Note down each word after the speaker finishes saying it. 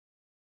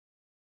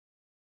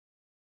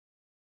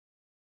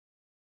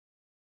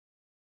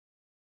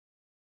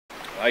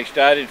I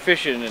started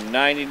fishing in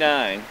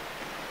 '99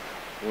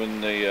 when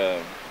the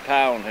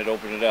town had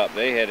opened it up.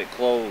 They had it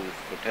closed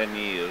for 10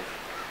 years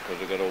because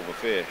it got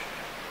overfished.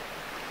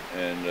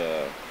 And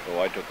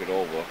so I took it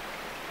over.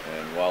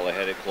 And while they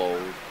had it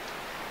closed,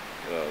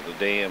 the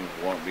dams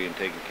weren't being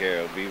taken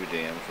care of, beaver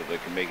dams, so they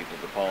could make it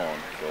to the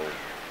pond. So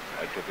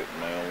I took it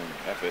in my own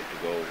effort to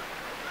go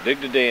dig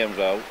the dams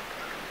out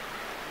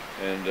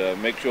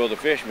and make sure the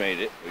fish made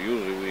it.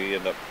 Usually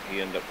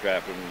he end up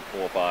trapping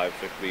 4, 5,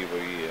 6 beaver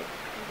a year.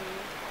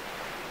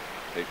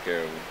 Take care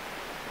of them.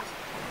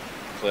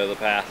 Clear the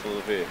path for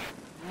the fish.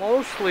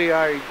 Mostly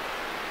I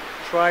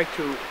try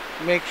to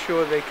make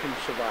sure they can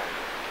survive.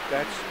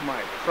 That's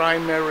my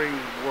primary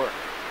work,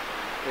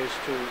 is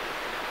to,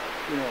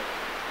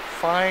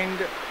 find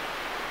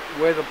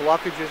where the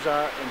blockages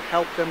are and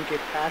help them get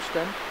past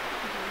them.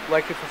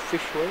 Like if a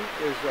fishway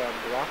is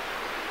blocked,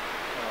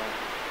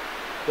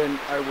 then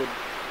I would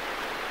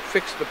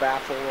fix the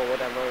baffle or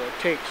whatever it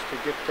takes to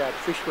get that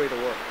fishway to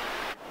work.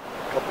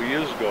 A couple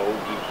years ago,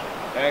 there's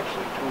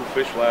actually 2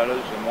 fish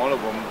ladders, and one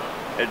of them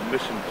had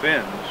missing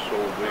fins, so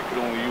they could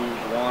only use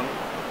one,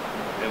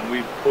 and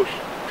we pushed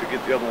to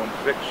get the other one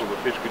fixed so the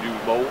fish could use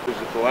both. Because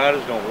if the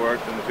ladders don't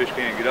work, then the fish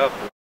can't get up.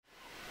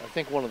 I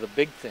think one of the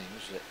big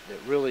things that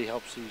really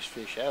helps these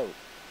fish out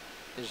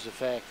is the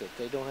fact that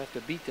they don't have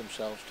to beat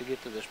themselves to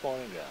get to the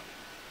spawning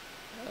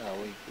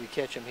ground. We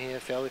catch them here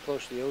fairly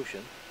close to the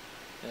ocean,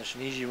 and it's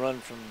an easy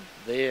run from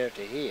there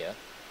to here,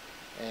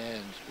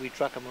 and we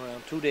truck them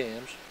around 2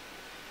 dams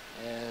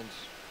and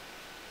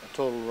a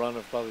total run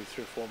of probably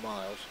 3 or 4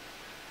 miles.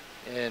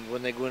 And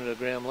when they go into the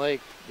Graham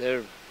Lake,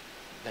 they're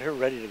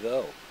ready to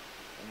go.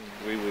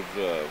 We was,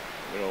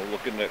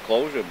 looking at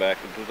closure back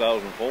in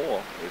 2004.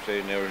 They're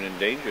saying they were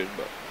endangered,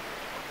 but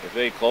if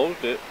they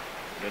closed it,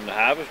 then the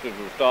harvesters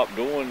would stop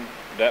doing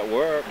that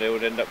work. They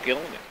would end up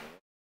killing it.